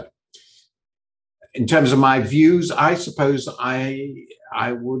in terms of my views, I suppose I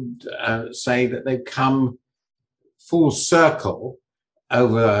would say that they've come full circle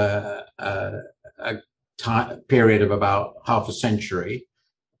over a period of about half a century,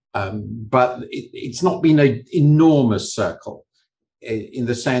 but it's not been an enormous circle in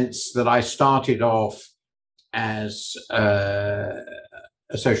the sense that I started off as a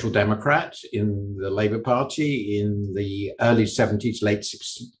social democrat in the Labour Party in the early 70s, late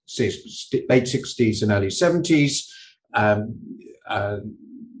 60s and early 70s.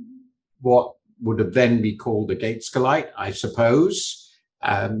 What would have then be called a Gaitskellite, I suppose.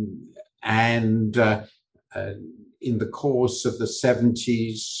 And in the course of the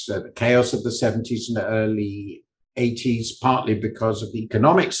 70s, the chaos of the 70s and the early 80s, partly because of the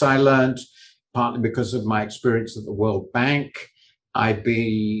economics I learned, partly because of my experience at the World Bank,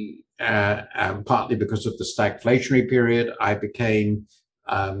 partly because of the stagflationary period, I became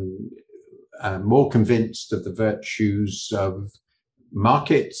more convinced of the virtues of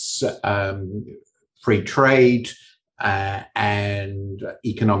markets, free trade, and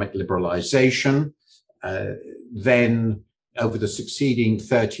economic liberalization. Then over the succeeding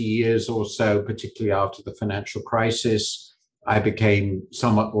 30 years or so, particularly after the financial crisis, I became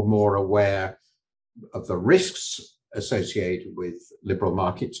somewhat more aware of the risks associated with liberal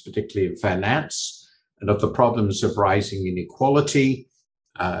markets, particularly in finance, and of the problems of rising inequality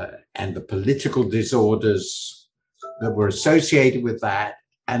and the political disorders that were associated with that.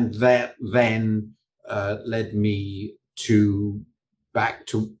 And that then led me back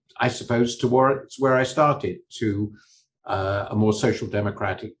to, I suppose, to where I started, to a more social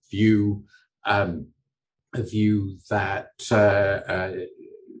democratic view, a view that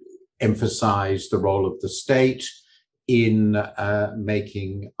emphasized the role of the state in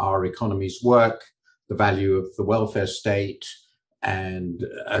making our economies work, the value of the welfare state, and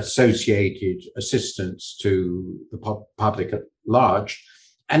associated assistance to the public at large,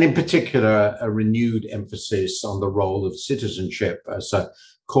 and in particular, a renewed emphasis on the role of citizenship as a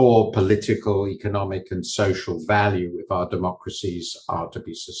core political, economic, and social value if our democracies are to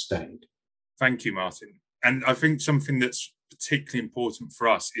be sustained. Thank you, Martin. And I think something that's particularly important for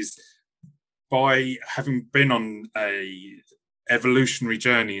us is, by having been on a evolutionary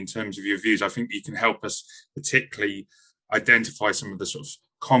journey in terms of your views, I think you can help us particularly identify some of the sort of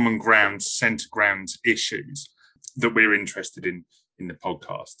common ground, centre ground issues that we're interested in the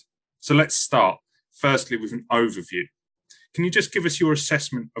podcast. So let's start firstly with an overview. Can you just give us your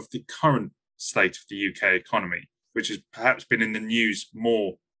assessment of the current state of the UK economy, which has perhaps been in the news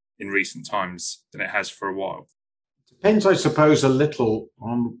more in recent times than it has for a while? Depends, I suppose, a little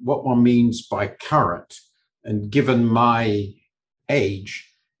on what one means by current. And given my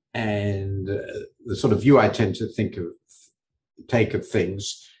age and the sort of view I tend to take of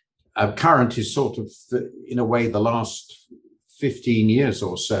things, current is sort of, in a way, the last 15 years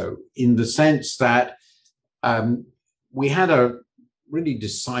or so, in the sense that we had a really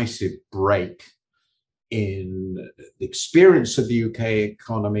decisive break in the experience of the UK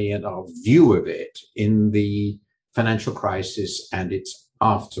economy and our view of it in the financial crisis and its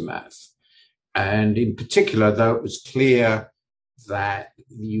aftermath. And in particular, though it was clear that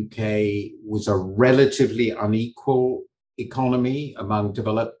the UK was a relatively unequal economy among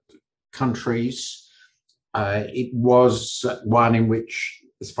developed countries, it was one in which,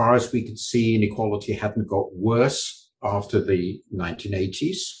 as far as we could see, inequality hadn't got worse after the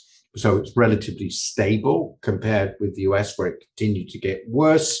 1980s. So it's relatively stable compared with the US, where it continued to get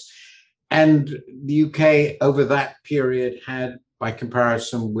worse. And the UK over that period had, by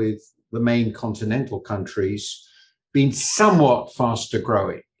comparison with the main continental countries, been somewhat faster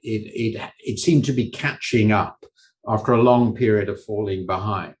growing. It seemed to be catching up after a long period of falling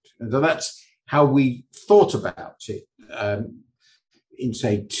behind. And so that's how we thought about it in,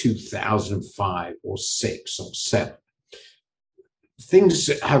 say, 2005 or 6 or 7. Things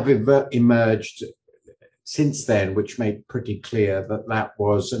have emerged since then, which made pretty clear that that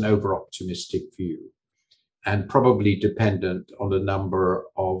was an over-optimistic view and probably dependent on a number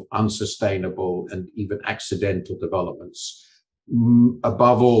of unsustainable and even accidental developments.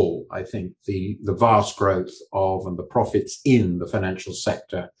 Above all, I think the vast growth of and the profits in the financial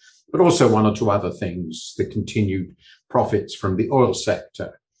sector, but also one or two other things, the continued profits from the oil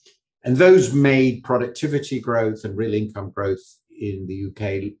sector. And those made productivity growth and real income growth in the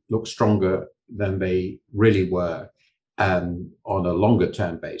UK look stronger than they really were on a longer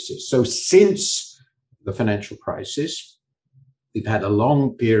term basis. So since the financial crisis, we've had a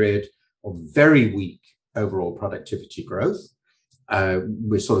long period of very weak overall productivity growth.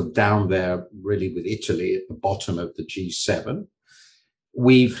 We're sort of down there really with Italy at the bottom of the G7.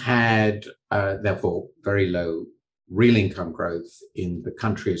 We've had therefore very low real income growth in the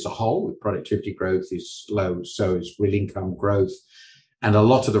country as a whole. Productivity growth is low, so is real income growth. And a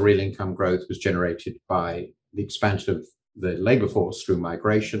lot of the real income growth was generated by the expansion of the labor force through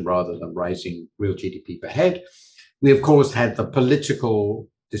migration rather than rising real GDP per head. We, of course, had the political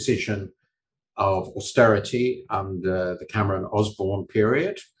decision of austerity under the Cameron-Osborne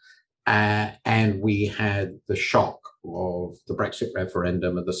period, and we had the shock of the Brexit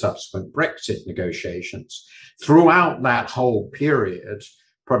referendum and the subsequent Brexit negotiations. Throughout that whole period,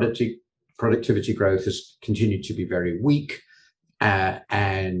 productivity growth has continued to be very weak,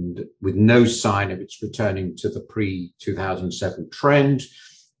 and with no sign of its returning to the pre-2007 trend.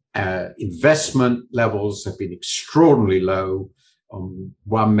 Investment levels have been extraordinarily low. On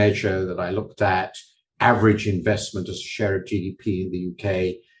one measure that I looked at, average investment as a share of GDP in the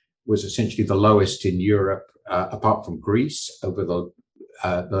UK was essentially the lowest in Europe, apart from Greece, over the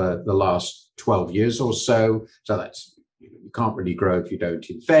last 12 years or so. So that's, you can't really grow if you don't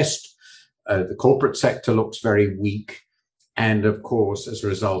invest. The corporate sector looks very weak. And of course, as a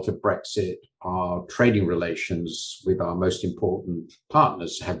result of Brexit, our trading relations with our most important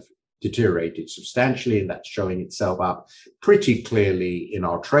partners have deteriorated substantially, and that's showing itself up pretty clearly in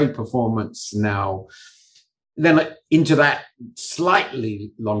our trade performance now. Then into that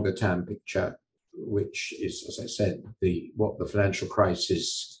slightly longer term picture, which is, as I said, what the financial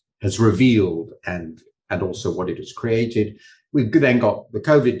crisis has revealed and also what it has created. We've then got the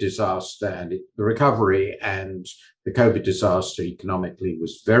COVID disaster and the recovery, and the COVID disaster economically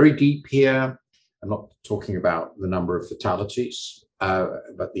was very deep here. I'm not talking about the number of fatalities,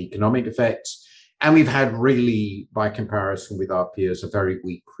 but the economic effects. And we've had really, by comparison with our peers, a very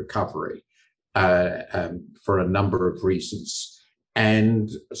weak recovery for a number of reasons. And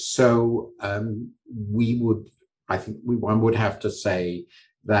so one would have to say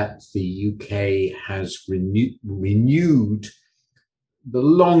that the UK has renewed the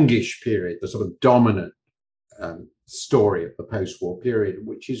longish period, the sort of dominant story of the post-war period,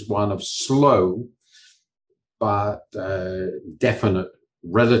 which is one of slow but definite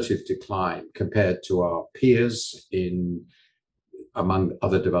relative decline compared to our peers among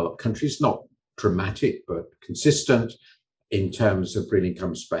other developed countries. Not dramatic, but consistent. In terms of real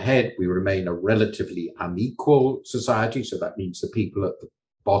incomes per head, we remain a relatively unequal society. So that means the people at the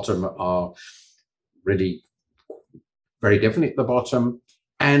bottom are really very definitely at the bottom.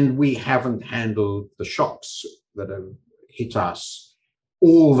 And we haven't handled the shocks that have hit us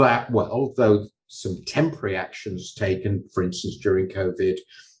all that well, though some temporary actions taken, for instance, during COVID,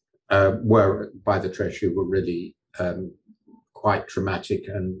 were by the Treasury were really quite dramatic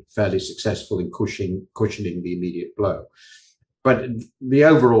and fairly successful in cushioning the immediate blow. But the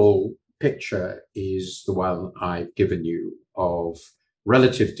overall picture is the one I've given you of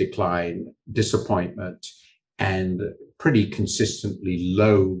relative decline, disappointment, and pretty consistently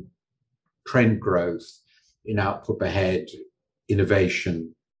low trend growth in output per head,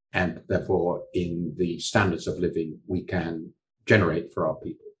 innovation, and therefore in the standards of living we can generate for our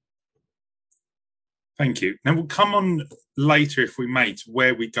people. Thank you. Now we'll come on later, if we may, to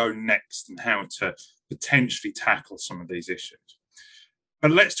where we go next and how to potentially tackle some of these issues.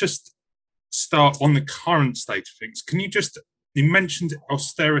 But let's just start on the current state of things. You mentioned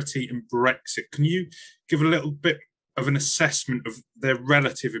austerity and Brexit. Can you give a little bit of an assessment of their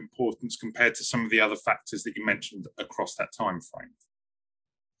relative importance compared to some of the other factors that you mentioned across that time frame?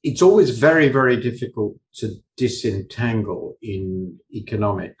 It's always very, very difficult to disentangle in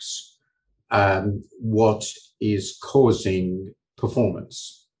economics what is causing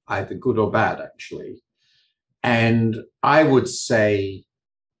performance, either good or bad, actually. And I would say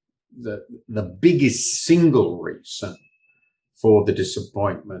that the biggest single reason for the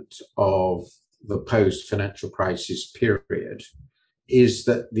disappointment of the post-financial crisis period is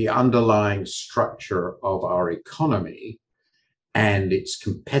that the underlying structure of our economy and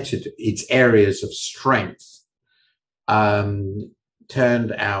its areas of strength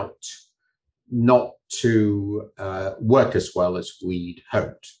turned out not to work as well as we'd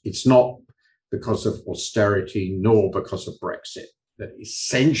hoped. It's not because of austerity nor because of Brexit. That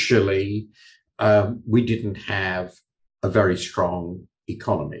essentially we didn't have a very strong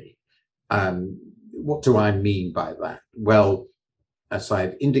economy. What do I mean by that? Well, as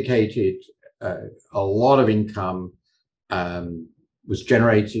I've indicated, a lot of income was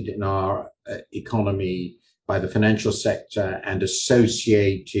generated in our economy by the financial sector and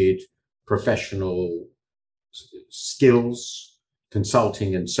associated professional skills,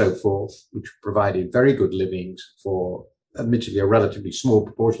 consulting and so forth, which provided very good livings for admittedly a relatively small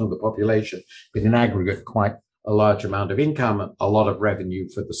proportion of the population, but in aggregate quite a large amount of income, a lot of revenue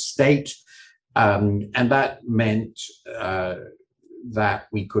for the state. And that meant that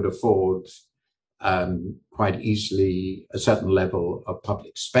we could afford quite easily a certain level of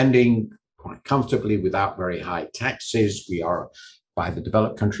public spending quite comfortably without very high taxes. We are, by the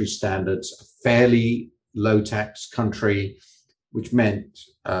developed country standards, a fairly low tax country, which meant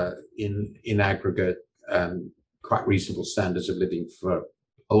in aggregate quite reasonable standards of living for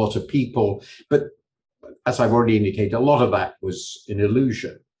a lot of people. But as I've already indicated, a lot of that was an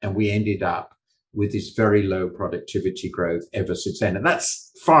illusion, and we ended up with this very low productivity growth ever since then. And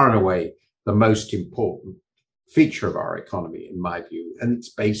that's far and away the most important feature of our economy, in my view. And it's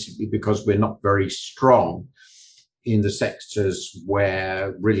basically because we're not very strong in the sectors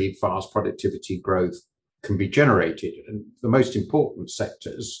where really fast productivity growth can be generated. And the most important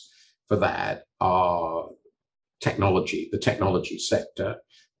sectors for that are technology, the technology sector.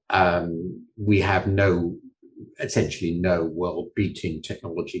 We have essentially no world-beating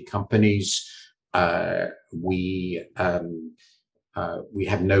technology companies. We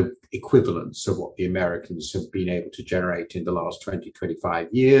have no equivalence of what the Americans have been able to generate in the last 20, 25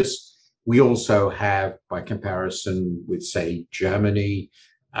 years. We also have, by comparison with, say, Germany,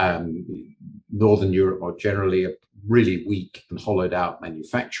 Northern Europe more generally, a really weak and hollowed out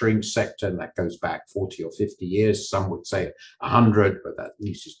manufacturing sector, and that goes back 40 or 50 years. Some would say 100, but that at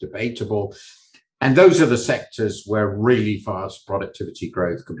least is debatable. And those are the sectors where really fast productivity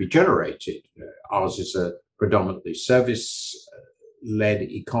growth could be generated. Ours is a predominantly service-led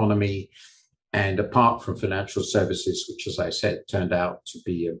economy, and apart from financial services, which, as I said, turned out to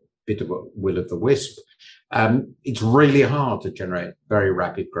be a bit of a will o' the wisp, it's really hard to generate very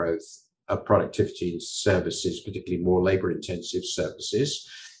rapid growth of productivity in services, particularly more labor-intensive services.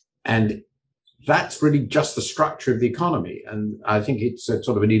 And that's really just the structure of the economy. And I think it's a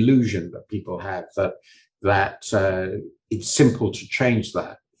sort of an illusion that people have that it's simple to change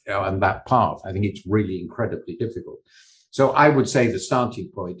that, and that path. I think it's really incredibly difficult. So I would say the starting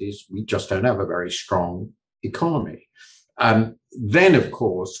point is we just don't have a very strong economy. Then, of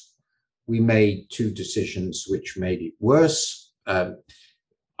course, we made two decisions which made it worse.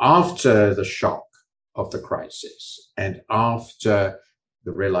 After the shock of the crisis and after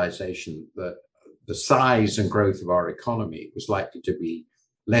the realization that the size and growth of our economy was likely to be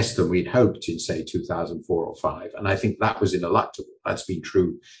less than we'd hoped in, say, 2004 or 5, and I think that was ineluctable. That's been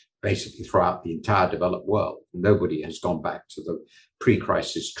true basically throughout the entire developed world. Nobody has gone back to the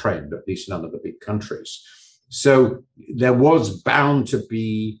pre-crisis trend, at least none of the big countries. So there was bound to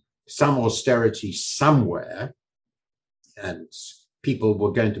be some austerity somewhere, and people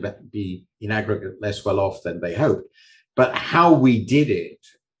were going to be in aggregate less well off than they hoped. But how we did it,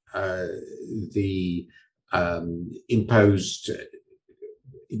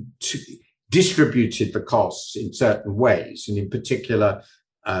 distributed the costs in certain ways. And in particular,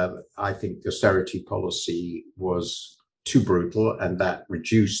 I think the austerity policy was too brutal, and that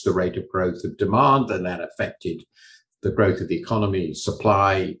reduced the rate of growth of demand, and that affected the growth of the economy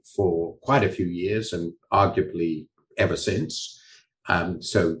supply for quite a few years, and arguably ever since.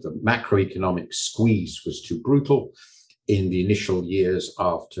 So the macroeconomic squeeze was too brutal in the initial years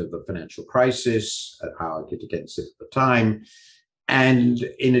after the financial crisis. I argued against it at the time. And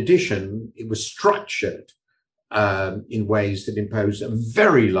in addition, it was structured in ways that imposed a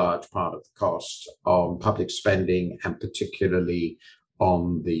very large part of the cost on public spending, and particularly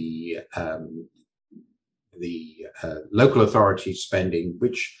on the local authority spending,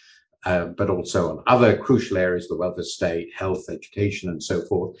 which but also on other crucial areas, the welfare state, health, education, and so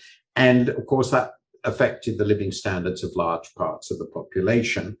forth. And of course, that affected the living standards of large parts of the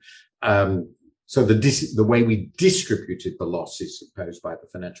population. So the way we distributed the losses imposed by the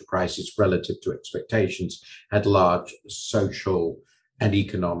financial crisis relative to expectations had large social and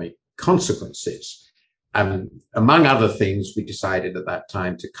economic consequences. Among other things, we decided at that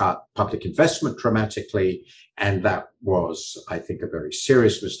time to cut public investment dramatically, and that was, I think, a very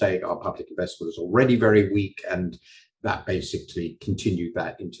serious mistake. Our public investment was already very weak, and that basically continued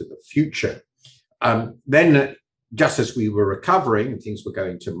that into the future. Then, just as we were recovering and things were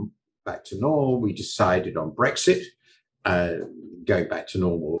going back to normal, we decided on Brexit. Going back to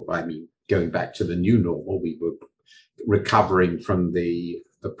normal, I mean, going back to the new normal. We were recovering from the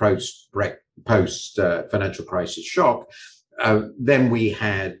post financial crisis shock. Then we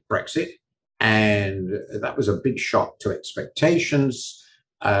had Brexit, and that was a big shock to expectations.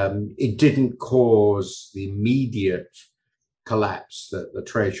 It didn't cause the immediate collapse that the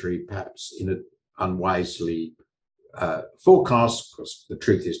Treasury perhaps unwisely forecast, because the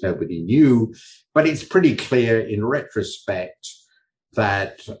truth is nobody knew. But it's pretty clear in retrospect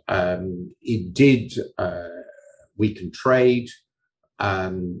that it did weaken trade.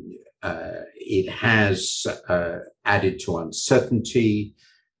 It has added to uncertainty.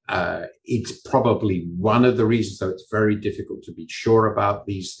 It's probably one of the reasons, though it's very difficult to be sure about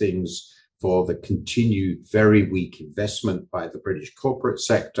these things, for the continued very weak investment by the British corporate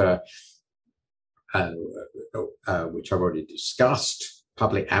sector, which I've already discussed.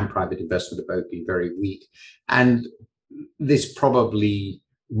 Public and private investment have both been very weak. And this probably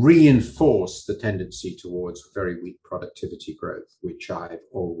reinforced the tendency towards very weak productivity growth, which I've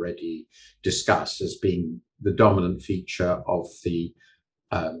already discussed as being the dominant feature of the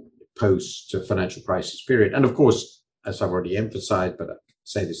post-financial crisis period. And of course, as I've already emphasized, but I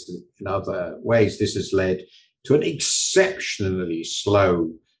say this in other ways, this has led to an exceptionally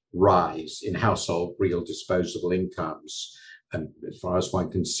slow rise in household real disposable incomes, and as far as one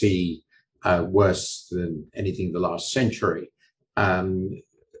can see, worse than anything in the last century.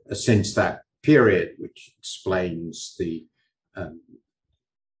 Since that period, which explains the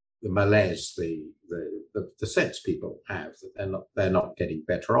malaise, the sense people have that they're not getting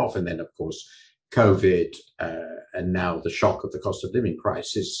better off, and then of course COVID and now the shock of the cost of living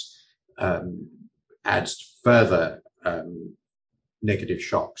crisis adds further negative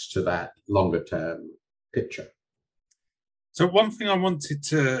shocks to that longer term picture. So one thing I wanted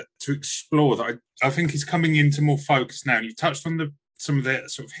to explore that I think is coming into more focus now, and you touched on some of the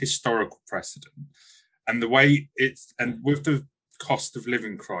sort of historical precedent and the way it's, and with the cost of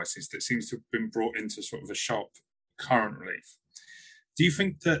living crisis that seems to have been brought into sort of a sharp current relief. Do you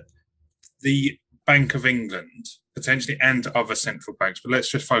think that the Bank of England potentially, and other central banks, but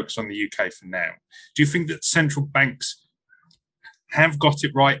let's just focus on the UK for now, do you think that central banks have got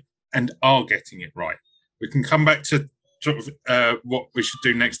it right and are getting it right? We can come back to sort of what we should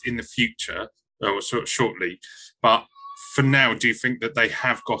do next in the future, or sort of shortly, but for now, do you think that they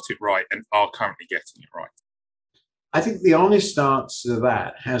have got it right and are currently getting it right? I think the honest answer to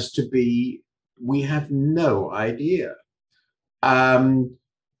that has to be, we have no idea.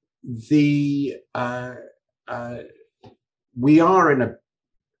 We are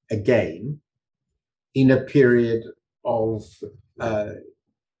again in a period of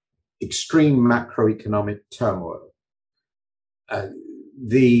extreme macroeconomic turmoil.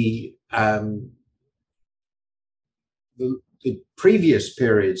 The previous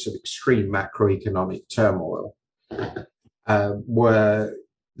periods of extreme macroeconomic turmoil were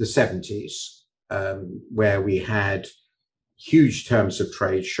the 70s, where we had huge terms of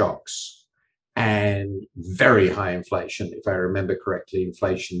trade shocks and very high inflation. If I remember correctly,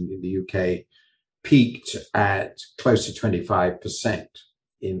 inflation in the UK peaked at close to 25%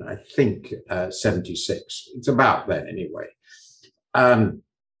 in, I think, 76. It's about then anyway.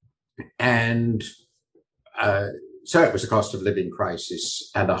 So it was a cost of living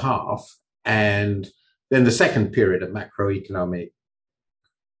crisis and a half. And then the second period of macroeconomic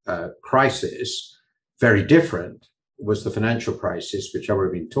crisis, very different, was the financial crisis, which I've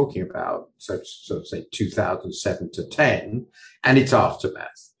already been talking about, so sort of say 2007 to 10, and its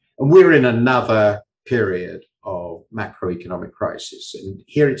aftermath. And we're in another period of macroeconomic crisis. And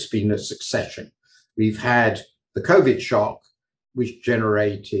here it's been a succession. We've had the COVID shock, which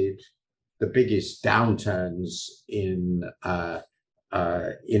generated the biggest downturns in our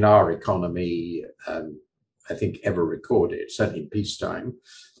economy, I think, ever recorded, certainly in peacetime.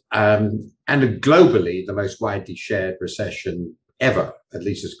 And globally, the most widely shared recession ever, at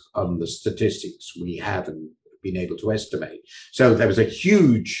least on the statistics we haven't been able to estimate. So there was a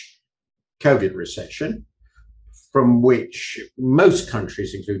huge COVID recession from which most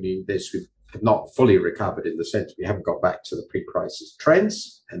countries, including this, have not fully recovered, in the sense we haven't got back to the pre-crisis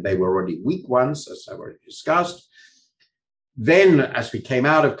trends, and they were already weak ones, as I've already discussed. Then, as we came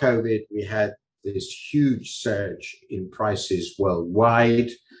out of COVID, we had this huge surge in prices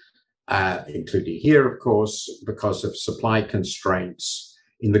worldwide, including here, of course, because of supply constraints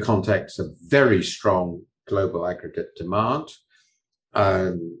in the context of very strong global aggregate demand,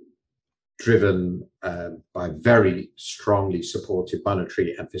 driven by very strongly supportive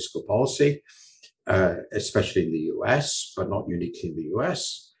monetary and fiscal policy, especially in the US, but not uniquely in the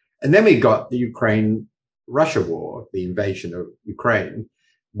US. And then we got the Ukraine-Russia war, the invasion of Ukraine,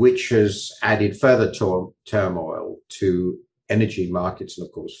 which has added further turmoil to energy markets and,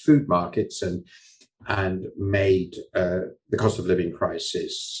 of course, food markets, and made the cost of living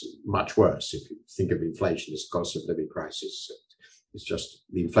crisis much worse. If you think of inflation as a cost of living crisis, it's just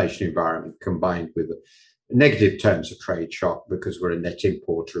the inflation environment combined with negative terms of trade shock, because we're a net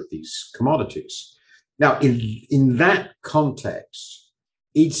importer of these commodities. Now, in that context,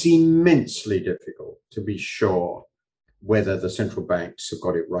 it's immensely difficult to be sure whether the central banks have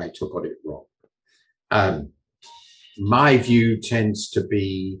got it right or got it wrong. My view tends to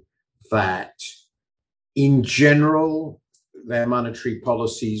be that in general, their monetary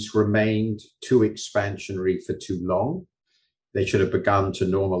policies remained too expansionary for too long. They should have begun to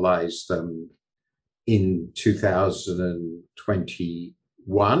normalize them in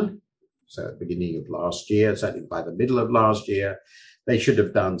 2021, so at the beginning of last year, certainly by the middle of last year. They should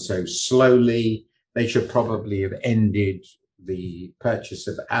have done so slowly. They should probably have ended the purchase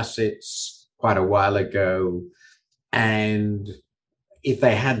of assets quite a while ago. And if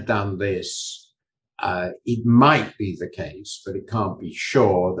they had done this, it might be the case, but it can't be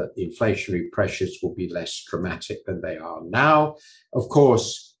sure, that the inflationary pressures will be less dramatic than they are now. Of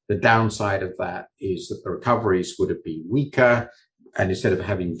course, the downside of that is that the recoveries would have been weaker. And instead of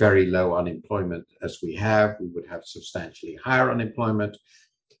having very low unemployment as we have, we would have substantially higher unemployment.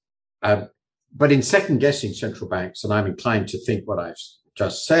 But in second guessing central banks, and I'm inclined to think what I've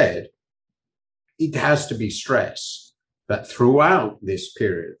just said, it has to be stressed that throughout this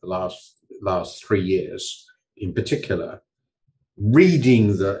period, the last 3 years in particular,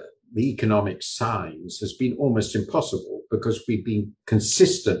 reading the economic signs has been almost impossible, because we've been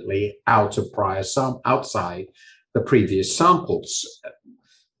consistently outside the previous samples.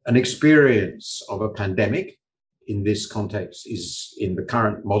 An experience of a pandemic in this context in the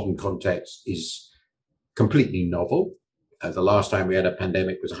current modern context, is completely novel. The last time we had a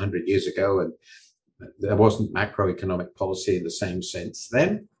pandemic was 100 years ago, and there wasn't macroeconomic policy in the same sense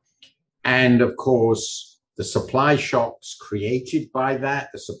then. And of course, the supply shocks created by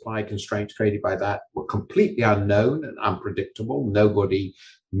that, the supply constraints created by that, were completely unknown and unpredictable. Nobody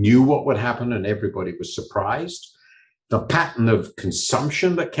knew what would happen, and everybody was surprised. The pattern of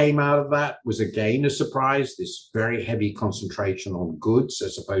consumption that came out of that was again a surprise, this very heavy concentration on goods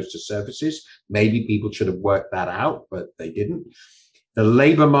as opposed to services. Maybe people should have worked that out, but they didn't. The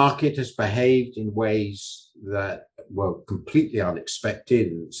labor market has behaved in ways that were completely unexpected,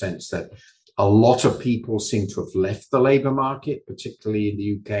 in the sense that a lot of people seem to have left the labor market, particularly in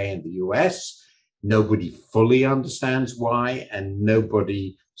the UK and the US. Nobody fully understands why, and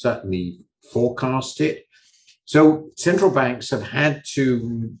nobody certainly forecast it. So central banks have had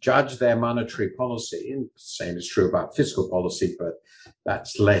to judge their monetary policy, and the same is true about fiscal policy, but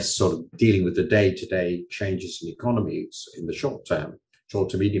that's less sort of dealing with the day-to-day changes in economies in the short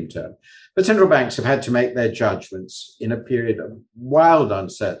to medium term. But central banks have had to make their judgments in a period of wild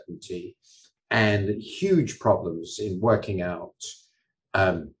uncertainty and huge problems in working out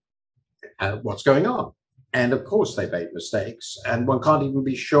what's going on. And of course, they made mistakes, and one can't even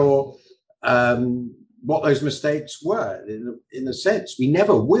be sure what those mistakes were. In a sense, we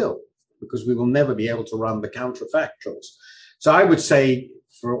never will, because we will never be able to run the counterfactuals. So I would say,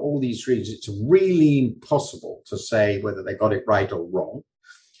 for all these reasons, it's really impossible to say whether they got it right or wrong.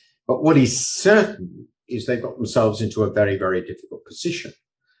 But what is certain is they got themselves into a very, very difficult position.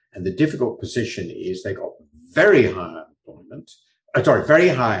 And the difficult position is they got very high very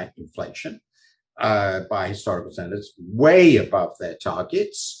high inflation by historical standards, way above their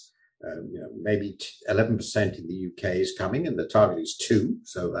targets. Maybe 11% in the UK is coming, and the target is 2%,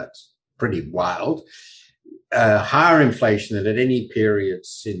 so that's pretty wild. Higher inflation than at any period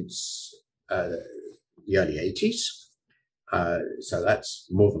since the early 80s, so that's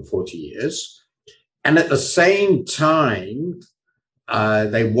more than 40 years. And at the same time,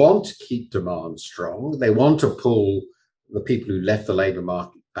 they want to keep demand strong. They want to pull the people who left the labour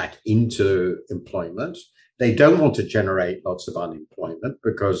market back into employment. They don't want to generate lots of unemployment,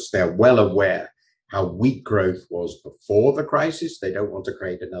 because they're well aware how weak growth was before the crisis. They don't want to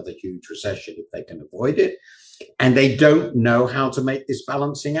create another huge recession if they can avoid it. And they don't know how to make this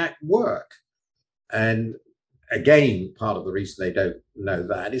balancing act work. And again, part of the reason they don't know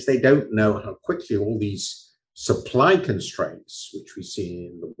that is they don't know how quickly all these supply constraints, which we see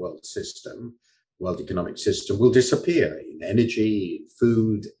in the world economic system, will disappear in energy, in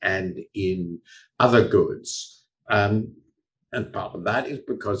food, and in other goods. And part of that is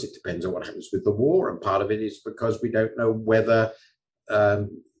because it depends on what happens with the war, and part of it is because we don't know whether the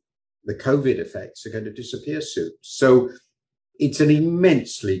COVID effects are going to disappear soon. So it's an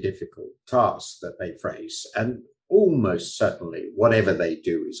immensely difficult task that they face, and almost certainly whatever they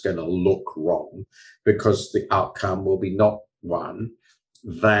do is going to look wrong, because the outcome will be not one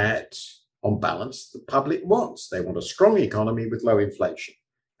that, on balance, the public wants. They want a strong economy with low inflation,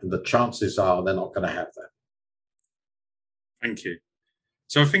 and the chances are they're not going to have that. Thank you.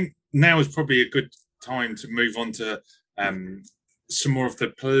 So I think now is probably a good time to move on to some more of the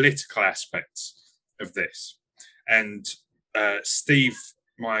political aspects of this. And Steve,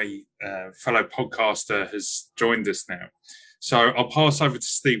 my fellow podcaster, has joined us now. So I'll pass over to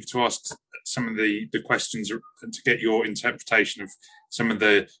Steve to ask some of the questions and to get your interpretation of some of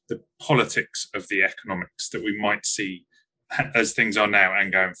the politics of the economics that we might see as things are now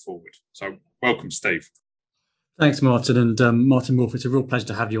and going forward. So welcome, Steve. Thanks, Martin. And Martin Wolf, it's a real pleasure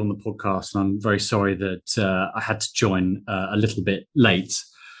to have you on the podcast. And I'm very sorry that I had to join a little bit late.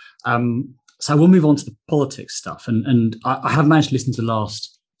 So we'll move on to the politics stuff. And I have managed to listen to the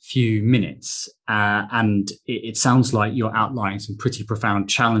last few minutes, and it sounds like you're outlining some pretty profound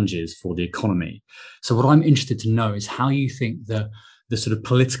challenges for the economy. So what I'm interested to know is how you think the sort of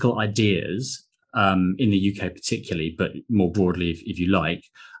political ideas in the UK particularly, but more broadly, if you like,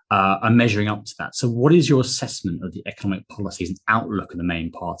 are measuring up to that. So what is your assessment of the economic policies and outlook of the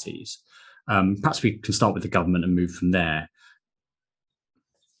main parties? Perhaps we can start with the government and move from there.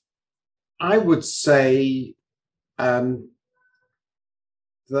 I would say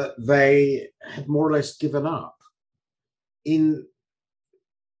that they have more or less given up. I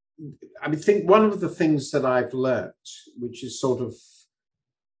think one of the things that I've learnt, which is sort of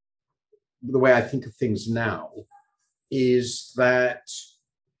the way I think of things now, is that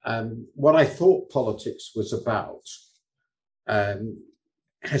what I thought politics was about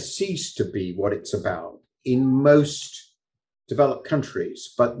has ceased to be what it's about in most developed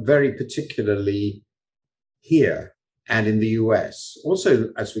countries, but very particularly here and in the US.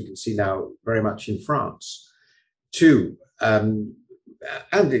 Also, as we can see now, very much in France too, and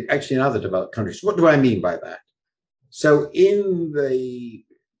actually in other developed countries. What do I mean by that? So in the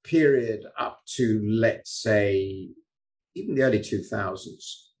period up to, let's say, even the early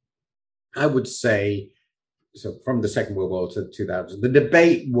 2000s, I would say, so from the Second World War to 2000, the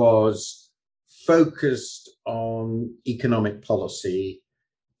debate was focused on economic policy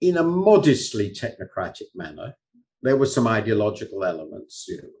in a modestly technocratic manner. There were some ideological elements,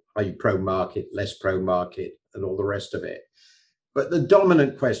 are you pro-market, less pro-market, and all the rest of it. But the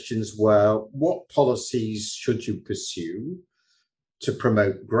dominant questions were, what policies should you pursue to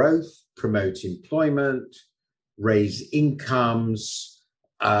promote growth, promote employment, raise incomes,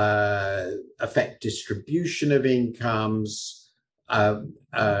 affect distribution of incomes,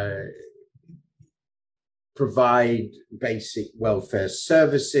 provide basic welfare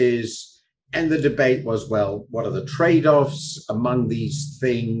services. And the debate was, well, what are the trade-offs among thif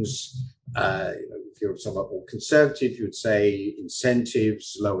you're somewhat more conservative, you would say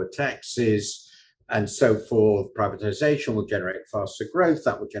incentives, lower taxes, and so forth. Privatization will generate faster growth.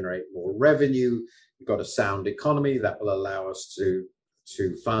 That will generate more revenue. You've got a sound economy that will allow us to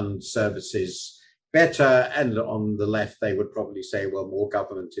fund services better. And on the left, they would probably say, well, more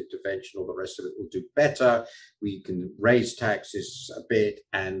government intervention, all the rest of it will do better. We can raise taxes a bit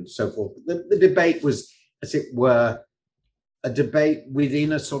and so forth. The debate was, as it were, a debate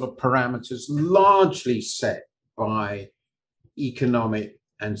within a sort of parameters largely set by economic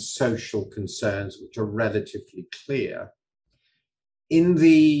and social concerns, which are relatively clear. In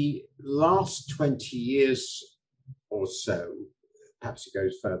the last 20 years or so, perhaps it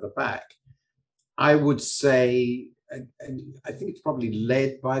goes further back, I would say, and I think it's probably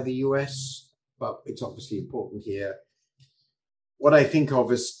led by the US, but it's obviously important here. What I think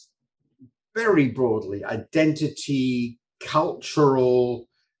of as very broadly identity, cultural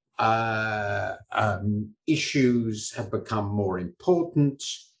issues have become more important.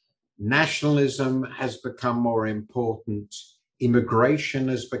 Nationalism has become more important. Immigration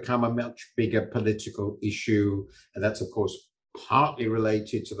has become a much bigger political issue. And that's, of course, partly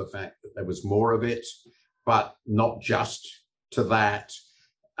related to the fact that there was more of it, but not just to that.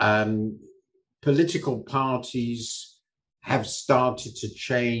 Political parties have started to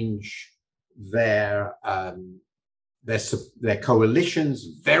change their coalitions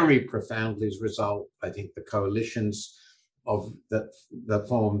very profoundly as a result. I think the coalitions that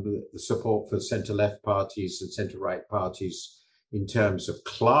form the support for centre-left parties and centre-right parties in terms of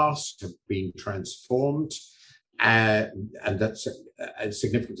class have been transformed. And that's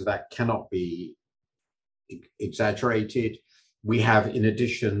significance of that cannot be exaggerated. We have, in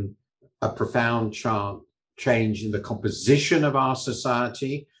addition, a profound change in the composition of our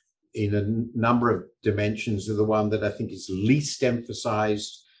society in a number of dimensions. The one that I think is least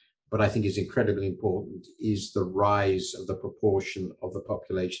emphasized, but I think is incredibly important, is the rise of the proportion of the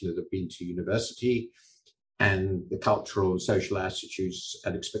population that have been to university and the cultural and social attitudes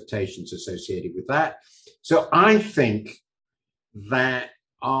and expectations associated with that. So I think that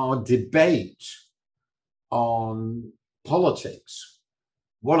our debate on politics,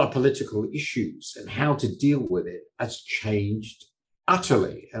 what are political issues and how to deal with it, has changed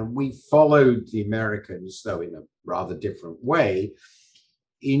utterly. And we followed the Americans, though in a rather different way,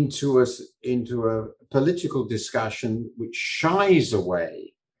 into a political discussion which shies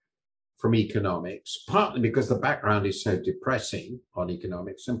away from economics, partly because the background is so depressing on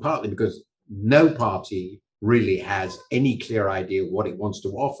economics, and partly because no party really has any clear idea what it wants to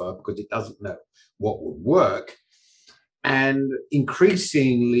offer because it doesn't know what would work, and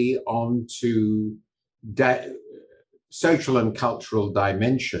increasingly onto social and cultural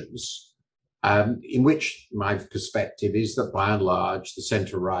dimensions, in which my perspective is that by and large, the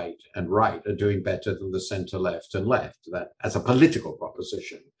center right and right are doing better than the center left and left, that as a political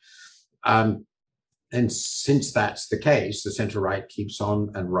proposition. And since that's the case, the center right keeps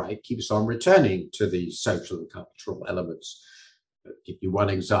on returning to these social and cultural elements. I'll give you one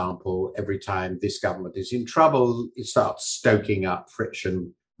example. Every time this government is in trouble, it starts stoking up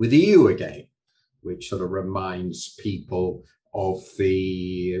friction with the EU again, which sort of reminds people of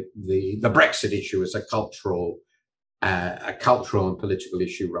the Brexit issue as a cultural and political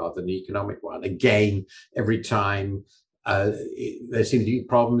issue rather than an economic one. Again, every time there seem to be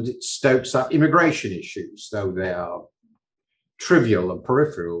problems, it stokes up immigration issues, though they are trivial and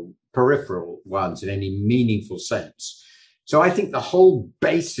peripheral ones in any meaningful sense. So I think the whole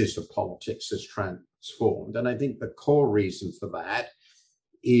basis of politics has transformed, and I think the core reason for that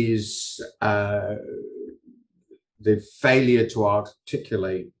is the failure to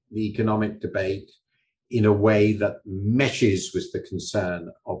articulate the economic debate in a way that meshes with the concern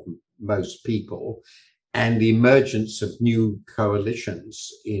of most people, and the emergence of new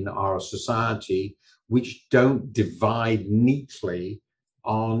coalitions in our society which don't divide neatly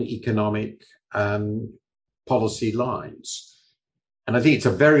on economic policy lines. And I think it's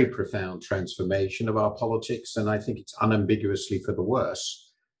a very profound transformation of our politics, and I think it's unambiguously for the worse.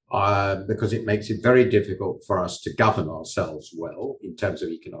 Because it makes it very difficult for us to govern ourselves well in terms of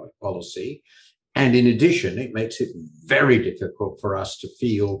economic policy. And in addition, it makes it very difficult for us to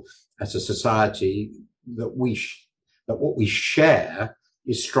feel as a society that what we share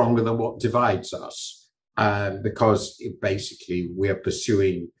is stronger than what divides us, because basically we're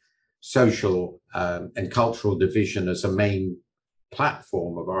pursuing social and cultural division as a main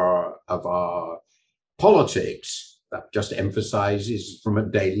platform of our politics. That just emphasizes from a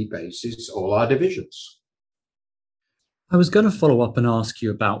daily basis all our divisions. I was going to follow up and ask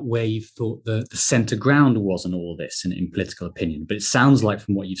you about where you thought the centre ground was in all this in political opinion, but it sounds like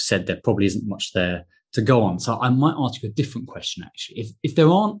from what you've said, there probably isn't much there to go on. So I might ask you a different question, actually. If there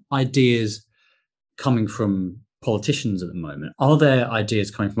aren't ideas coming from politicians at the moment, are there ideas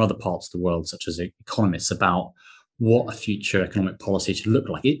coming from other parts of the world, such as economists, about what a future economic policy should look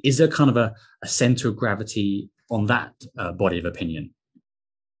like? Is there kind of a centre of gravity on that body of opinion?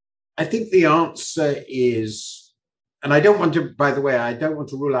 I think the answer is, and I don't want to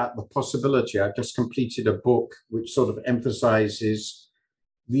rule out the possibility. I've just completed a book which sort of emphasizes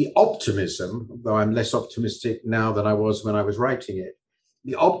the optimism, though I'm less optimistic now than I was when I was writing it,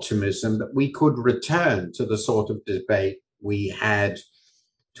 the optimism that we could return to the sort of debate we had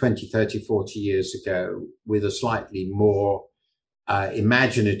 20, 30, 40 years ago with a slightly more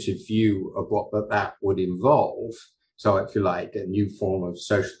imaginative view of what that would involve. So if you like, a new form of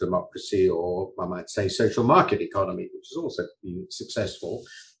social democracy, or I might say social market economy, which has also been successful,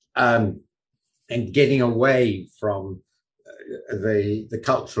 and getting away from the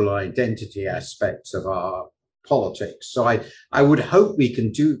cultural identity aspects of our politics. So I would hope we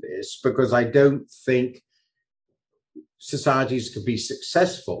can do this, because I don't think societies could be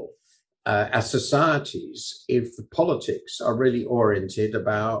successful as societies if the politics are really oriented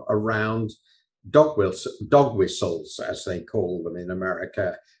around dog whistles, as they call them in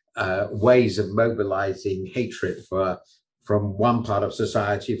America, ways of mobilizing hatred from one part of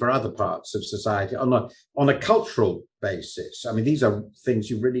society for other parts of society on a cultural basis. I mean, these are things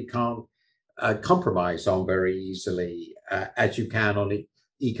you really can't compromise on very easily, as you can on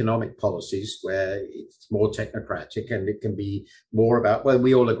economic policies, where it's more technocratic and it can be more about, well,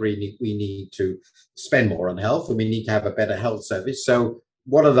 we all agree we need to spend more on health and we need to have a better health service. So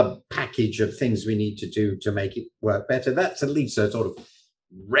what are the package of things we need to do to make it work better? That's at least a sort of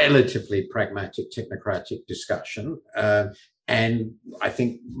relatively pragmatic technocratic discussion, and I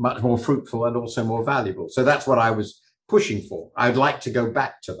think much more fruitful and also more valuable. So that's what I was pushing for. I'd like to go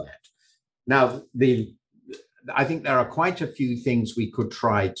back to that. Now, I think there are quite a few things we could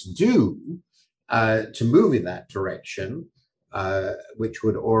try to do to move in that direction, which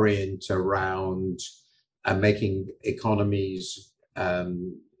would orient around making economies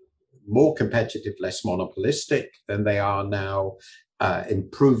more competitive, less monopolistic than they are now,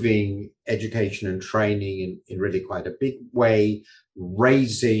 improving education and training in really quite a big way,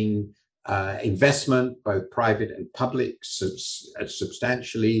 raising investment, both private and public,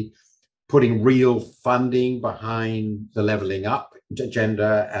 substantially, putting real funding behind the leveling up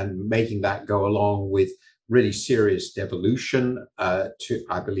agenda and making that go along with really serious devolution I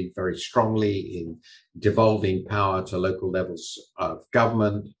believe very strongly in devolving power to local levels of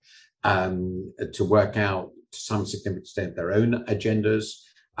government to work out to some significant extent their own agendas.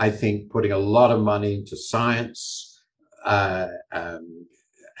 I think putting a lot of money into science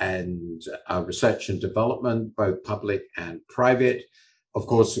and research and development, both public and private. Of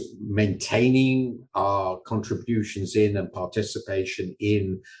course, maintaining our contributions in and participation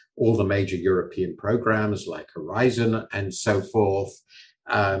in all the major European programs like Horizon and so forth.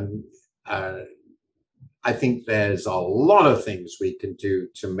 I think there's a lot of things we can do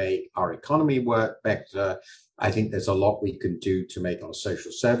to make our economy work better. I think there's a lot we can do to make our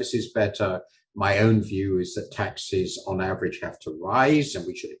social services better. My own view is that taxes on average have to rise, and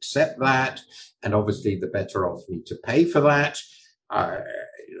we should accept that. And obviously, the better off need to pay for that. I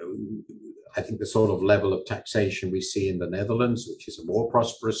think the sort of level of taxation we see in the Netherlands, which is a more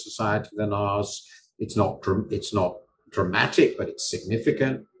prosperous society than ours, it's not dramatic, but it's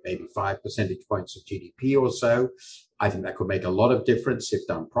significant, maybe 5 percentage points of GDP or so. I think that could make a lot of difference if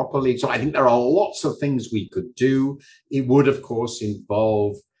done properly. So I think there are lots of things we could do. It would, of course,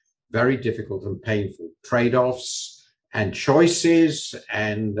 involve very difficult and painful trade-offs and choices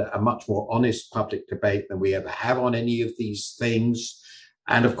and a much more honest public debate than we ever have on any of these things.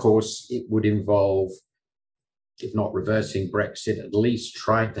 And of course, it would involve, if not reversing Brexit, at least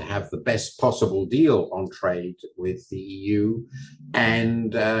trying to have the best possible deal on trade with the EU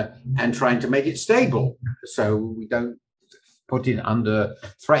and trying to make it stable so we don't put it under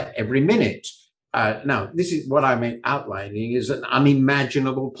threat every minute. Now, this is what I'm outlining is an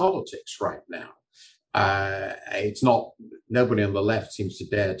unimaginable politics right now. It's not, nobody on the left seems to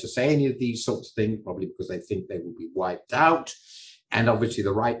dare to say any of these sorts of things, probably because they think they will be wiped out. And obviously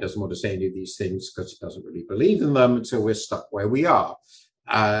the right doesn't want to say any of these things because it doesn't really believe in them. And so we're stuck where we are.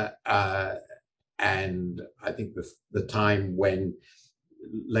 And I think the time when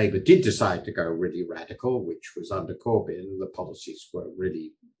Labour did decide to go really radical, which was under Corbyn, the policies were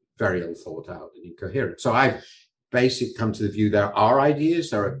really very ill thought out and incoherent. So I've basically come to the view there are ideas,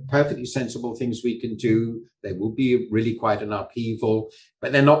 there are perfectly sensible things we can do. They will be really quite an upheaval,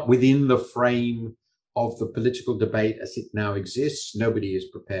 but they're not within the frame of the political debate as it now exists. Nobody is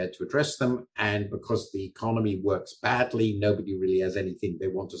prepared to address them. And because the economy works badly, nobody really has anything they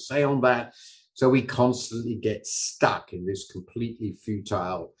want to say on that. So we constantly get stuck in this completely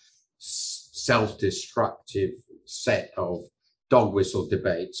futile, self-destructive set of dog whistle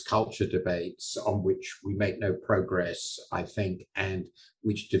debates, culture debates on which we make no progress, I think, and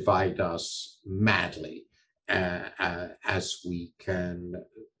which divide us madly, as we can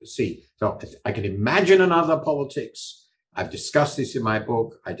see. So I can imagine another politics. I've discussed this in my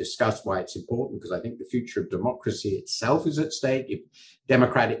book. I discussed why it's important because I think the future of democracy itself is at stake. If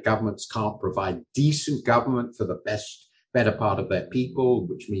democratic governments can't provide decent government for the better part of their people,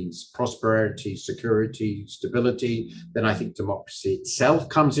 which means prosperity, security, stability, then I think democracy itself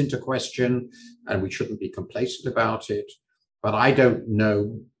comes into question and we shouldn't be complacent about it. But I don't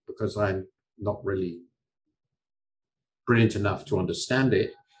know, because I'm not really brilliant enough to understand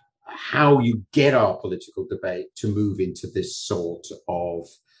it, how you get our political debate to move into this sort of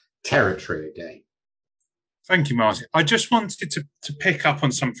territory again. Thank you, Martin. I just wanted to pick up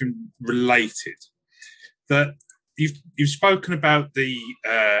on something related. That you've spoken about the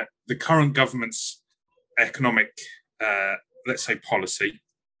current government's economic, let's say, policy.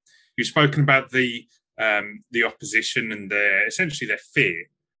 You've spoken about the opposition and essentially their fear,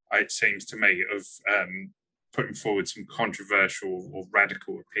 it seems to me, of putting forward some controversial or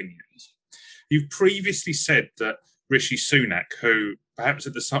radical opinions. You've previously said that Rishi Sunak, who perhaps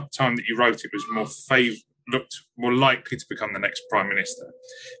at the time that you wrote it was looked more likely to become the next prime minister,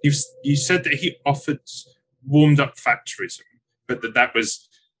 you said that he offered warmed up Thatcherism, but that was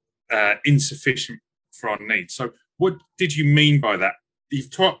insufficient for our needs. So what did you mean by that?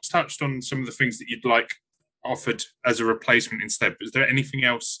 You've touched on some of the things that you'd like offered as a replacement instead, but is there anything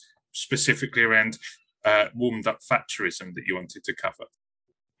else specifically around warmed up Thatcherism that you wanted to cover?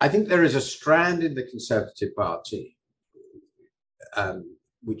 I think there is a strand in the Conservative Party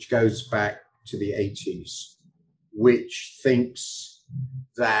which goes back to the 80s, which thinks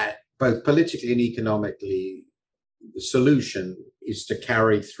that both politically and economically, the solution is to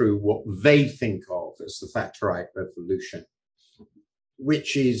carry through what they think of as the Thatcherite revolution,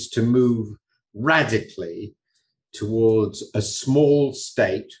 which is to move radically towards a small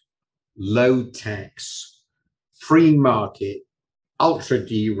state, low tax, free market, ultra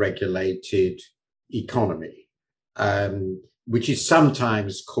deregulated economy. which is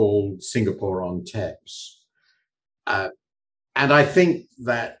sometimes called Singapore on Thames. And I think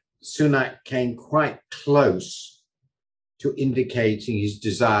that Sunak came quite close to indicating his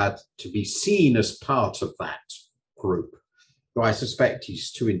desire to be seen as part of that group, though I suspect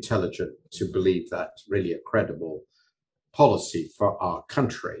he's too intelligent to believe that's really a credible policy for our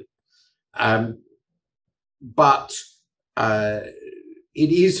country. But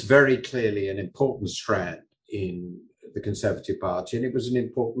it is very clearly an important strand in the Conservative Party, and it was an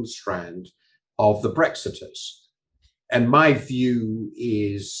important strand of the Brexiters. And my view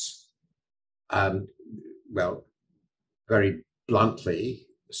is, well, very bluntly,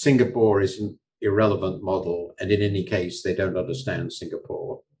 Singapore is an irrelevant model, and in any case, they don't understand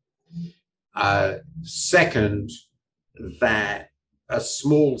Singapore. Second, that a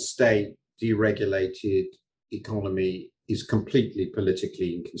small state deregulated economy is completely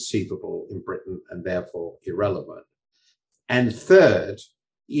politically inconceivable in Britain and therefore irrelevant. And third,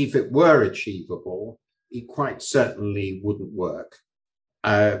 if it were achievable, it quite certainly wouldn't work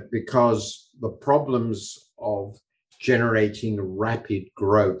because the problems of generating rapid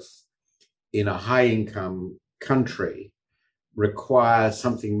growth in a high-income country require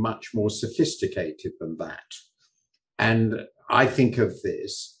something much more sophisticated than that. And I think of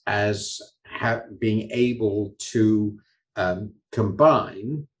this as being able to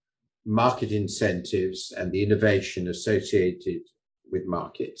combine market incentives and the innovation associated with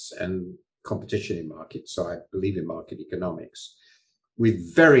markets and competition in markets, so I believe in market economics,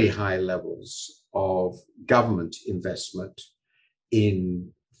 with very high levels of government investment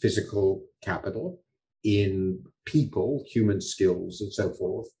in physical capital, in people, human skills, and so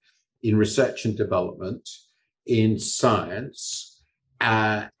forth, in research and development, in science,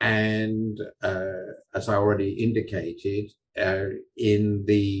 and as I already indicated, in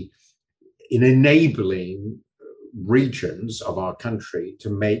enabling regions of our country to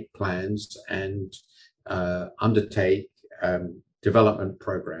make plans and undertake development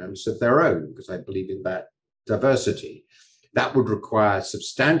programs of their own, because I believe in that diversity. That would require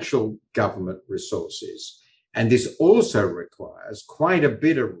substantial government resources. And this also requires quite a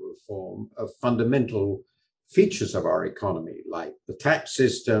bit of reform of fundamental features of our economy, like the tax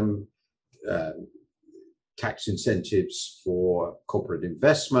system, tax incentives for corporate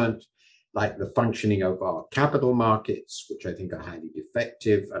investment, like the functioning of our capital markets, which I think are highly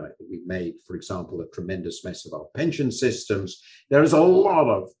defective. And I think we've made, for example, a tremendous mess of our pension systems. There is a lot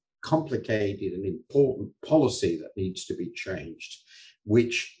of complicated and important policy that needs to be changed,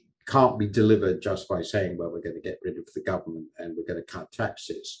 which can't be delivered just by saying, well, we're going to get rid of the government and we're going to cut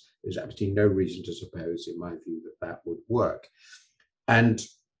taxes. There's absolutely no reason to suppose, in my view, that that would work. And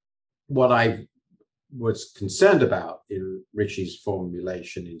what I was concerned about in Rishi's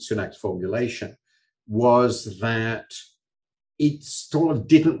formulation, in Sunak's formulation, was that it sort of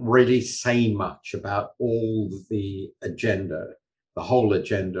didn't really say much about all the agenda, the whole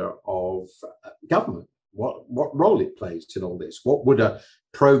agenda of government, what role it plays in all this. What would a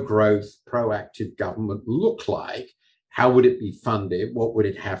pro-growth, proactive government look like? How would it be funded? What would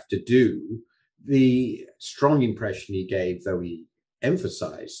it have to do? The strong impression he gave, though he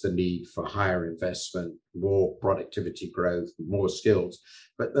emphasized the need for higher investment, more productivity growth, more skills,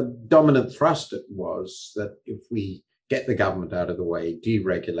 but the dominant thrust was that if we get the government out of the way,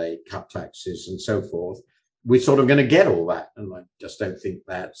 deregulate, cut taxes, and so forth, we're sort of going to get all that. And I just don't think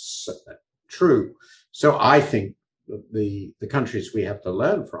that's true. So I think that the countries we have to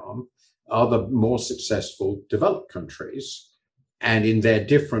learn from are the more successful developed countries, and in their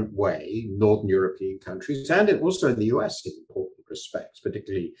different way, Northern European countries, and also in the US in important respects,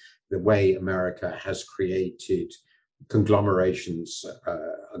 particularly the way America has created conglomerations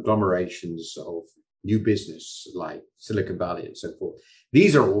of new business like Silicon Valley and so forth.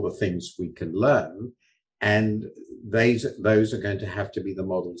 These are all the things we can learn, and those are going to have to be the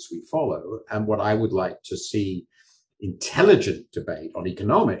models we follow. And what I would like to see intelligent debate on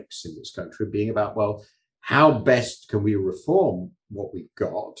economics in this country being about, well, how best can we reform what we've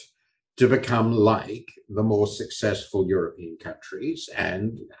got to become like the more successful European countries?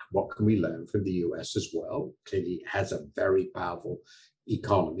 And what can we learn from the US as well? Clearly it has a very powerful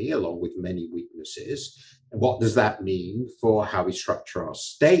economy along with many weaknesses. And what does that mean for how we structure our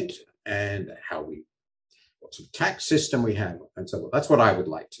state and what sort of tax system we have, and so on. That's what I would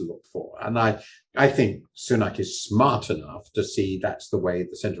like to look for. And I think Sunak is smart enough to see that's the way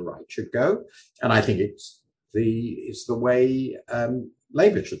the centre-right should go. And I think it's the way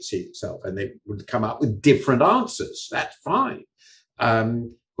Labour should see itself. And they would come up with different answers. That's fine.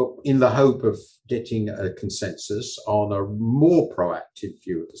 But in the hope of getting a consensus on a more proactive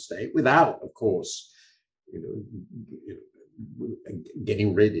view of the state, without, of course,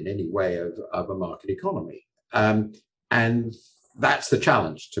 getting rid in any way of a market economy. And that's the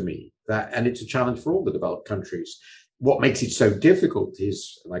challenge to me. And it's a challenge for all the developed countries. What makes it so difficult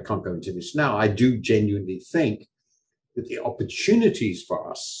is, and I can't go into this now, I do genuinely think that the opportunities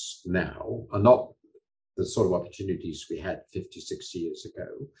for us now are not the sort of opportunities we had 50, 60 years ago.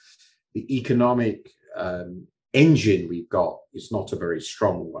 The economic engine we've got is not a very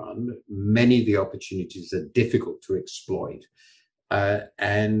strong one. Many of the opportunities are difficult to exploit.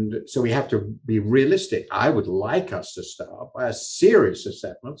 And so we have to be realistic. I would like us to start by a serious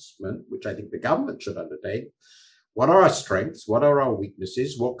assessment, which I think the government should undertake. What are our strengths? What are our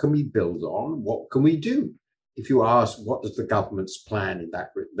weaknesses? What can we build on? What can we do? If you ask, what is the government's plan in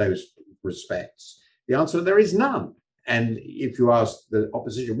those respects? The answer, there is none. And if you ask the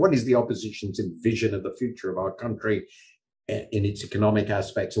opposition, what is the opposition's vision of the future of our country in its economic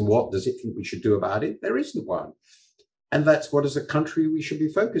aspects, and what does it think we should do about it? There isn't one. And that's what, as a country, we should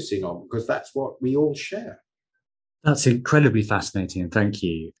be focusing on, because that's what we all share. That's incredibly fascinating, and thank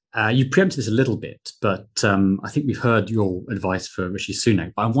you. You preempted this a little bit, but I think we've heard your advice for Rishi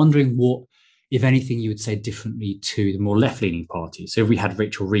Sunak. But I'm wondering what, if anything, you would say differently to the more left-leaning parties. So if we had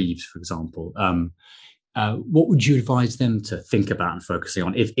Rachel Reeves, for example, what would you advise them to think about and focusing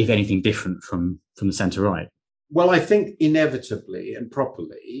on, if anything different from the centre-right? Well, I think inevitably and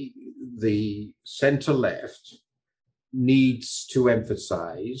properly, the centre-left needs to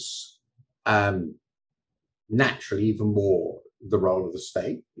emphasize naturally even more the role of the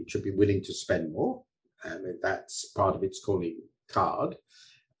state. It should be willing to spend more, and that's part of its calling card.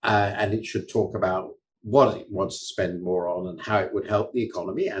 And it should talk about what it wants to spend more on and how it would help the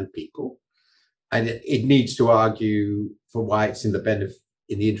economy and people. And it needs to argue for why it's in the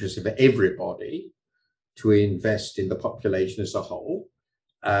interest of everybody to invest in the population as a whole.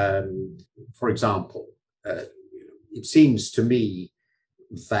 For example, it seems to me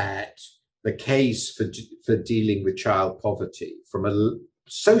that the case for dealing with child poverty from a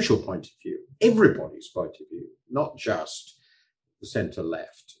social point of view, everybody's point of view, not just the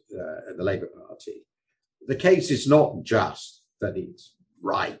centre-left, the Labour Party, the case is not just that it's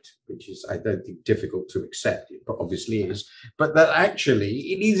right, which is, I don't think, difficult to accept, it obviously is, but that actually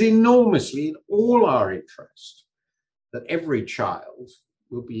it is enormously in all our interest that every child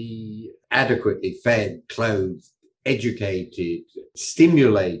will be adequately fed, clothed, educated,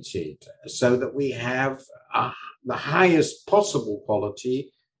 stimulated, so that we have the highest possible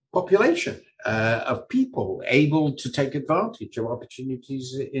quality population of people able to take advantage of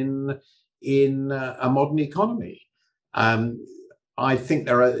opportunities in a modern economy. I think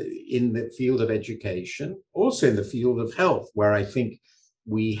there are, in the field of education, also in the field of health, where I think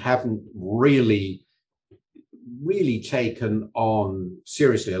we haven't really taken on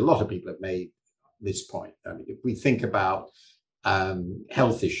seriously. A lot of people have made this point. I mean, if we think about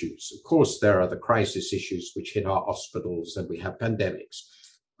health issues, of course, there are the crisis issues which hit our hospitals, and we have pandemics.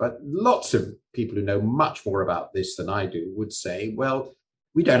 But lots of people who know much more about this than I do would say, well,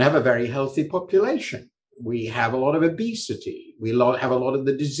 we don't have a very healthy population. We have a lot of obesity. We have a lot of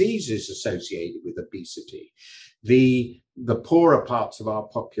the diseases associated with obesity. The poorer parts of our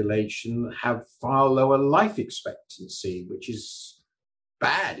population have far lower life expectancy, which is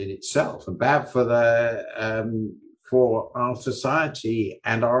bad in itself and bad for our society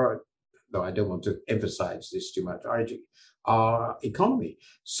and though I don't want to emphasize this too much, our economy.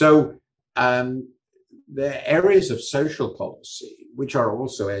 So there are areas of social policy, which are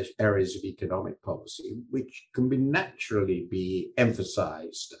also areas of economic policy, which can naturally be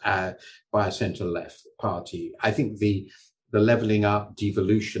emphasized by a centre-left party. I think the levelling up,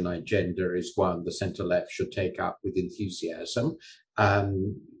 devolution agenda is one the centre-left should take up with enthusiasm,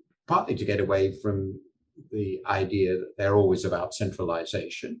 partly to get away from the idea that they're always about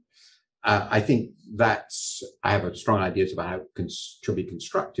centralisation. I think I have a strong ideas about how it should be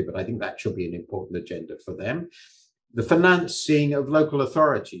constructed, but I think that should be an important agenda for them. The financing of local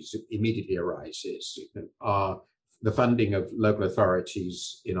authorities immediately arises. The funding of local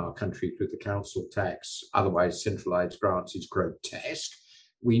authorities in our country through the council tax, otherwise centralised grants, is grotesque.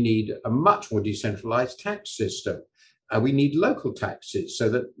 We need a much more decentralised tax system. We need local taxes so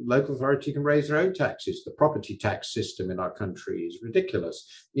that local authority can raise their own taxes. The property tax system in our country is ridiculous.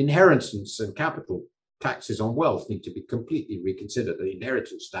 Inheritance and capital taxes on wealth need to be completely reconsidered. The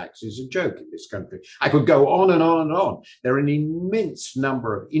inheritance tax is a joke in this country. I could go on and on and on. There are an immense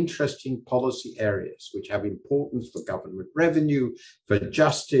number of interesting policy areas which have importance for government revenue, for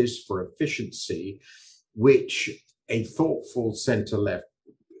justice, for efficiency, which a thoughtful centre-left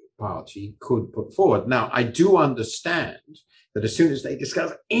party could put forward. Now, I do understand that as soon as they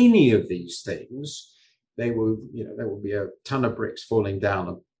discuss any of these things, there will be a ton of bricks falling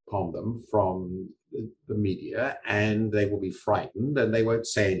down upon them from the media, and they will be frightened, and they won't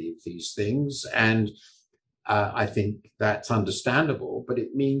say any of these things. And I think that's understandable, but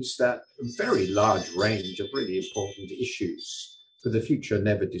it means that a very large range of really important issues for the future are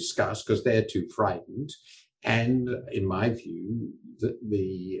never discussed because they're too frightened. And in my view,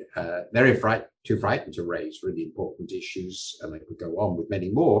 they're too frightened to raise really important issues, and they could go on with many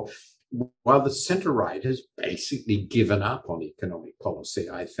more, while the centre right has basically given up on economic policy,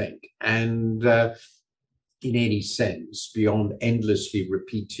 I think. And in any sense, beyond endlessly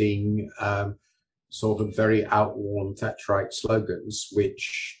repeating sort of very outworn Thatcherite slogans,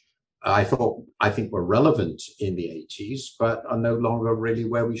 which I think were relevant in the 80s, but are no longer really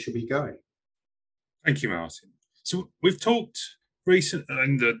where we should be going. Thank you, Martin. So we've talked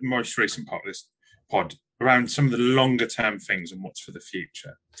in the most recent part of this pod around some of the longer term things and what's for the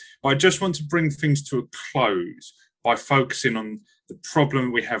future. But I just want to bring things to a close by focusing on the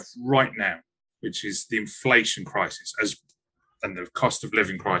problem we have right now, which is the inflation crisis and the cost of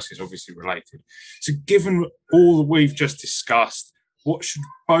living crisis, obviously related. So given all that we've just discussed, what should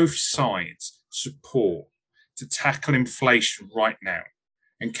both sides support to tackle inflation right now?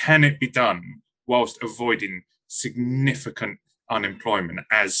 And can it be done whilst avoiding significant unemployment,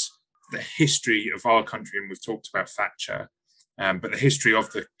 as the history of our country, and we've talked about Thatcher, but the history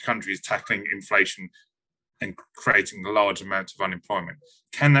of the country is tackling inflation and creating a large amount of unemployment.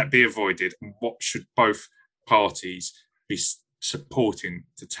 Can that be avoided? And what should both parties be supporting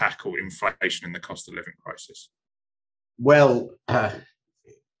to tackle inflation and the cost of living crisis? Well,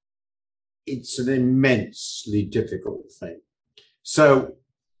 it's an immensely difficult thing. So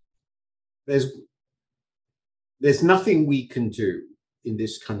there's nothing we can do in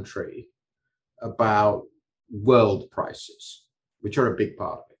this country about world prices, which are a big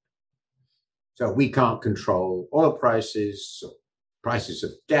part of it. So we can't control oil prices, prices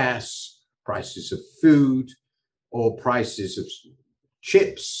of gas, prices of food, or prices of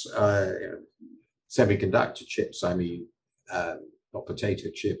chips, semiconductor chips, not potato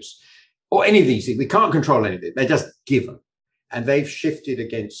chips, or any of these things. We can't control anything. They're just given. And they've shifted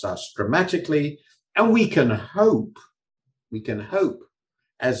against us dramatically. And we can hope,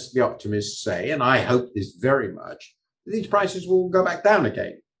 as the optimists say, and I hope this very much, that these prices will go back down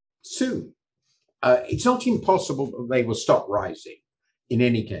again soon. It's not impossible that they will stop rising in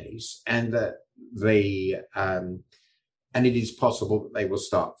any case, and that and it is possible that they will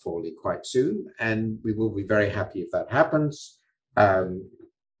start falling quite soon, and we will be very happy if that happens.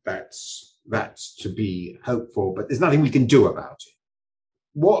 That's to be hoped for, but there's nothing we can do about it.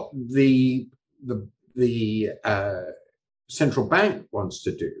 What the central bank wants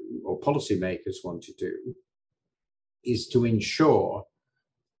to do, or policymakers want to do, is to ensure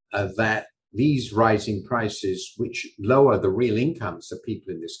that these rising prices, which lower the real incomes of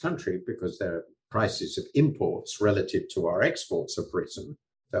people in this country because their prices of imports relative to our exports have risen,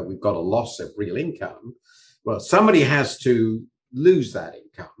 so we've got a loss of real income. Well, somebody has to lose that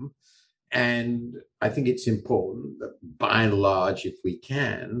income. And I think it's important that by and large, if we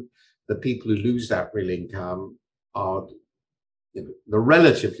can, the people who lose that real income are they're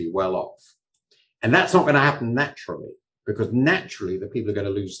relatively well off. And that's not going to happen naturally, because naturally the people who are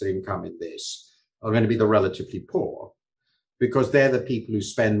going to lose their income in this are going to be the relatively poor, because they're the people who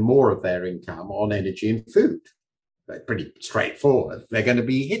spend more of their income on energy and food. They're pretty straightforward. They're going to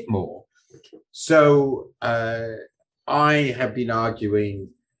be hit more. So I have been arguing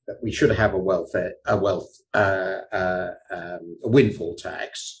that we should have a windfall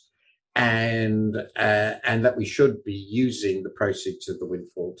tax, and that we should be using the proceeds of the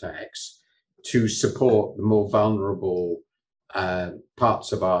windfall tax to support the more vulnerable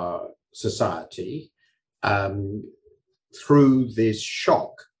parts of our society through this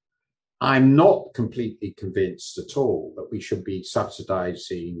shock. I'm not completely convinced at all that we should be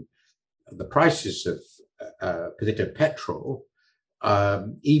subsidizing the prices of particularly petrol,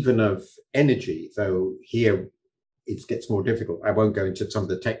 even of energy, though here it gets more difficult. I won't go into some of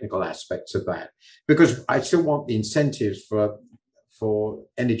the technical aspects of that, because I still want the incentives for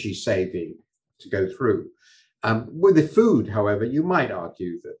energy saving to go through. With the food, however, you might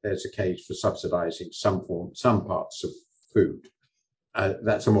argue that there's a case for subsidizing some parts of food.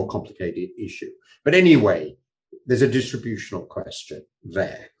 That's a more complicated issue. But anyway, there's a distributional question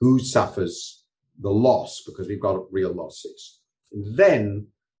there. Who suffers the loss, because we've got real losses? Then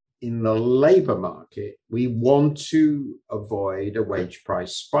in the labor market, we want to avoid a wage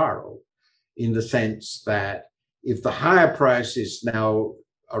price spiral, in the sense that if the higher prices now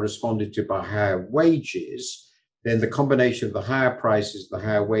are responded to by higher wages, then the combination of the higher prices, the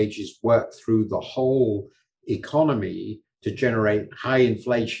higher wages work through the whole economy to generate high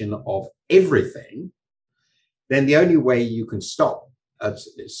inflation of everything, then the only way you can stop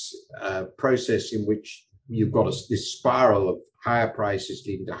this process in which you've got this spiral of higher prices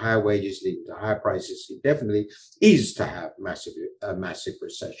leading to higher wages, leading to higher prices indefinitely, is to have a massive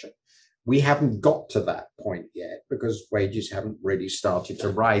recession. We haven't got to that point yet because wages haven't really started to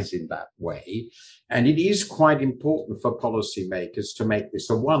rise in that way. And it is quite important for policymakers to make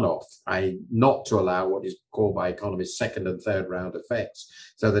this a one-off, not to allow what is called by economists second and third round effects,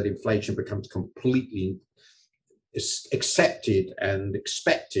 so that inflation becomes completely accepted and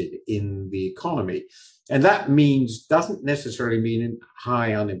expected in the economy. And that doesn't necessarily mean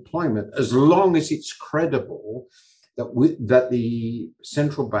high unemployment, as long as it's credible that the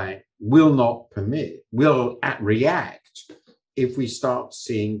central bank will react if we start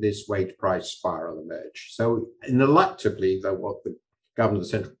seeing this wage price spiral emerge. So ineluctably, though, what the governor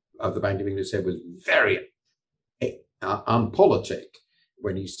of the Bank of England said was very unpolitic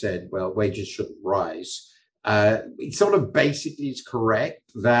when he said, well, wages shouldn't rise. It sort of basically is correct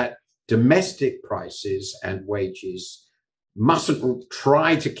that domestic prices and wages mustn't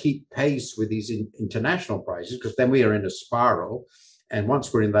try to keep pace with these international prices, because then we are in a spiral. And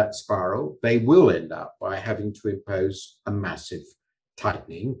once we're in that spiral, they will end up by having to impose a massive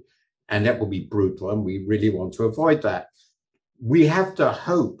tightening, and that will be brutal. And we really want to avoid that. We have to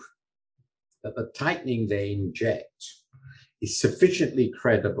hope that the tightening they inject is sufficiently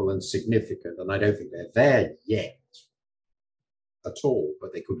credible and significant. And I don't think they're there yet at all,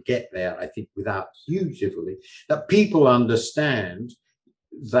 but they could get there, I think, without huge difficulty, that people understand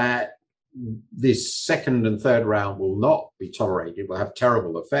that this second and third round will not be tolerated, will have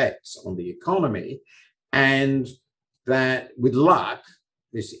terrible effects on the economy, and that with luck,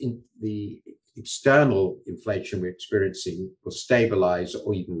 the external inflation we're experiencing will stabilize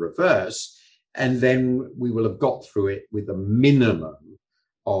or even reverse, and then we will have got through it with a minimum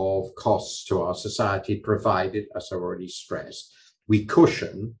of costs to our society, provided, as I already stressed, we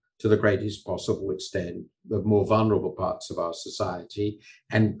cushion to the greatest possible extent the more vulnerable parts of our society,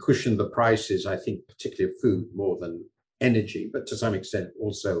 and cushion the prices, I think, particularly of food more than energy, but to some extent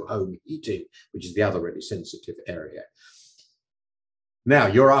also home heating, which is the other really sensitive area. Now,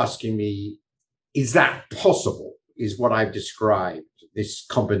 you're asking me, is that possible? Is what I've described, this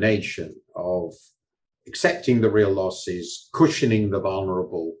combination of accepting the real losses, cushioning the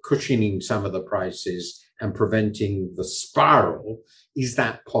vulnerable, cushioning some of the prices, and preventing the spiral, is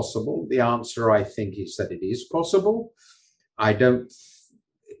that possible? The answer, I think, is that it is possible. I don't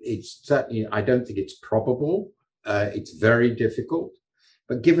think it's probable. It's very difficult.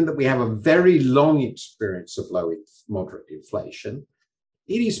 But given that we have a very long experience of moderate inflation,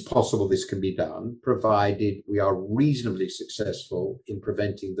 it is possible this can be done, provided we are reasonably successful in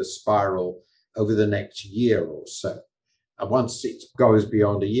preventing the spiral over the next year or so. And once it goes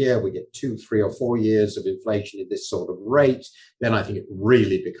beyond a year, we get 2, 3, or 4 years of inflation at this sort of rate, then I think it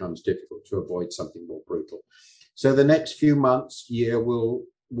really becomes difficult to avoid something more brutal. So the next few months, year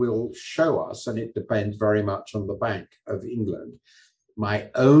will show us, and it depends very much on the Bank of England.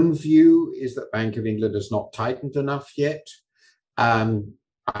 My own view is that Bank of England has not tightened enough yet.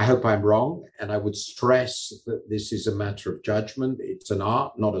 I hope I'm wrong, and I would stress that this is a matter of judgment. It's an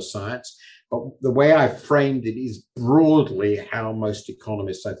art, not a science. But the way I framed it is broadly how most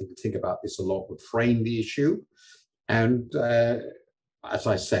economists, I think about this a lot, would frame the issue. And as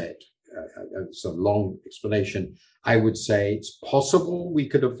I said, it's a long explanation. I would say it's possible we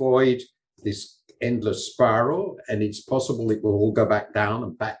could avoid this endless spiral, and it's possible it will all go back down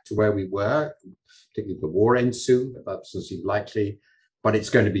and back to where we were, particularly if the war ends soon, but that doesn't seem likely. But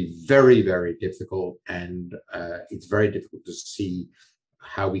it's going to be very, very difficult, and it's very difficult to see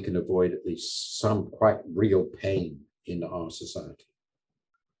how we can avoid at least some quite real pain in our society.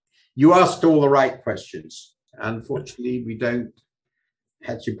 You asked all the right questions. Unfortunately, we don't,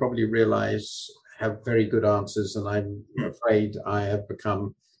 as you probably realize, have very good answers, and I'm afraid I have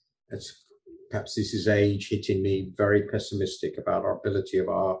become, perhaps this is age hitting me, very pessimistic about our ability of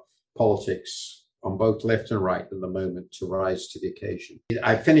our politics on both left and right at the moment to rise to the occasion.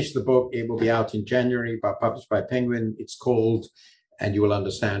 I finished the book. It will be out in January, published by Penguin. It's called, and you will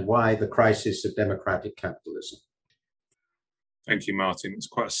understand why, The Crisis of Democratic Capitalism. Thank you, Martin. It's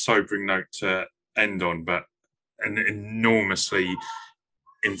quite a sobering note to end on, but an enormously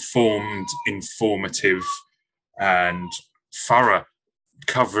informed, informative, and thorough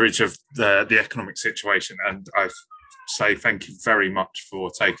coverage of the economic situation. And I say thank you very much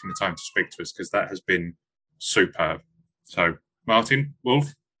for taking the time to speak to us, because that has been superb. So, Martin,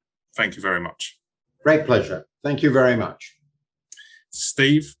 Wolf, thank you very much. Great pleasure. Thank you very much.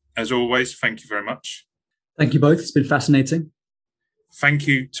 Steve, as always, thank you very much. Thank you both. It's been fascinating. Thank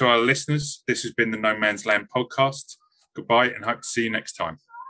you to our listeners. This has been the No Man's Land podcast. Goodbye and hope to see you next time.